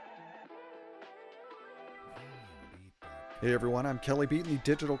Hey everyone, I'm Kelly Beaton, the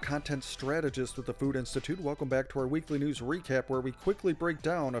Digital Content Strategist with the Food Institute. Welcome back to our weekly news recap where we quickly break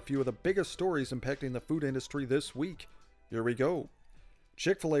down a few of the biggest stories impacting the food industry this week. Here we go.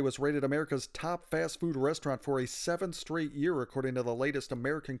 Chick-fil-A was rated America's top fast food restaurant for a 7th straight year according to the latest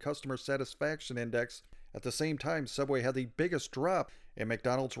American Customer Satisfaction Index. At the same time, Subway had the biggest drop and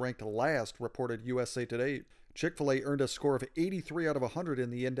McDonald's ranked last, reported USA Today. Chick-fil-A earned a score of 83 out of 100 in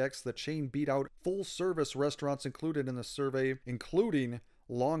the index. The chain beat out full-service restaurants included in the survey, including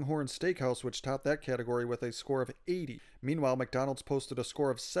Longhorn Steakhouse, which topped that category with a score of 80. Meanwhile, McDonald's posted a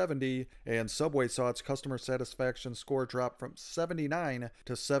score of 70, and Subway saw its customer satisfaction score drop from 79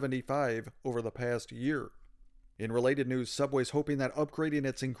 to 75 over the past year. In related news, Subway's hoping that upgrading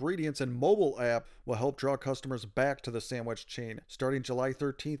its ingredients and mobile app will help draw customers back to the sandwich chain. Starting July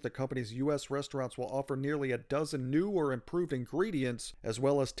 13th, the company's U.S. restaurants will offer nearly a dozen new or improved ingredients, as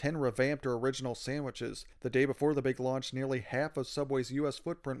well as 10 revamped or original sandwiches. The day before the big launch, nearly half of Subway's U.S.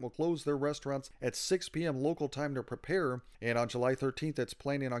 footprint will close their restaurants at 6 p.m. local time to prepare, and on July 13th, it's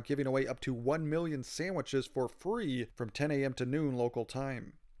planning on giving away up to 1 million sandwiches for free from 10 a.m. to noon local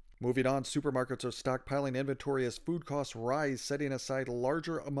time. Moving on, supermarkets are stockpiling inventory as food costs rise, setting aside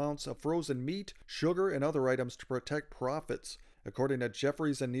larger amounts of frozen meat, sugar, and other items to protect profits. According to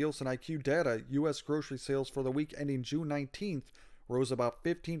Jefferies and Nielsen IQ data, U.S. grocery sales for the week ending June 19th rose about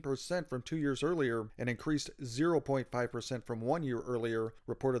 15% from 2 years earlier and increased 0.5% from 1 year earlier,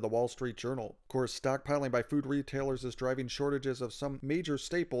 reported the Wall Street Journal. Of course, stockpiling by food retailers is driving shortages of some major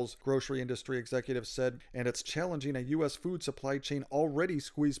staples, grocery industry executives said, and it's challenging a U.S. food supply chain already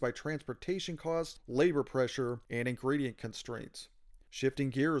squeezed by transportation costs, labor pressure, and ingredient constraints. Shifting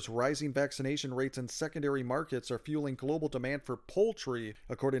gears, rising vaccination rates in secondary markets are fueling global demand for poultry,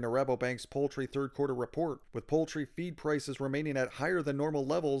 according to Rabobank's poultry third quarter report. With poultry feed prices remaining at higher than normal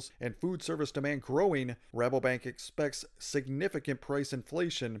levels and food service demand growing, Rabobank expects significant price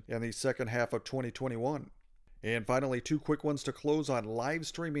inflation in the second half of 2021. And finally, two quick ones to close on. Live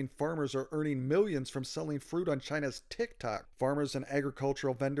streaming farmers are earning millions from selling fruit on China's TikTok. Farmers and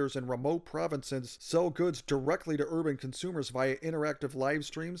agricultural vendors in remote provinces sell goods directly to urban consumers via interactive live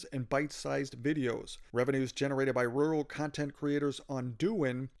streams and bite-sized videos. Revenues generated by rural content creators on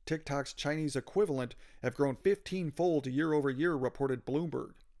Douyin, TikTok's Chinese equivalent, have grown 15-fold year over year, reported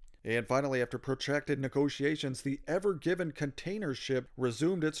Bloomberg. And finally, after protracted negotiations, the Ever Given container ship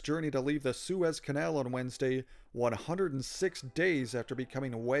resumed its journey to leave the Suez Canal on Wednesday, 106 days after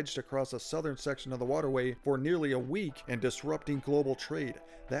becoming wedged across the southern section of the waterway for nearly a week and disrupting global trade.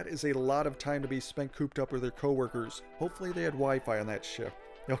 That is a lot of time to be spent cooped up with their coworkers. Hopefully they had Wi-Fi on that ship.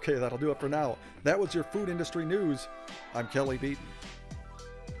 Okay, that'll do it for now. That was your food industry news. I'm Kelly Beaton.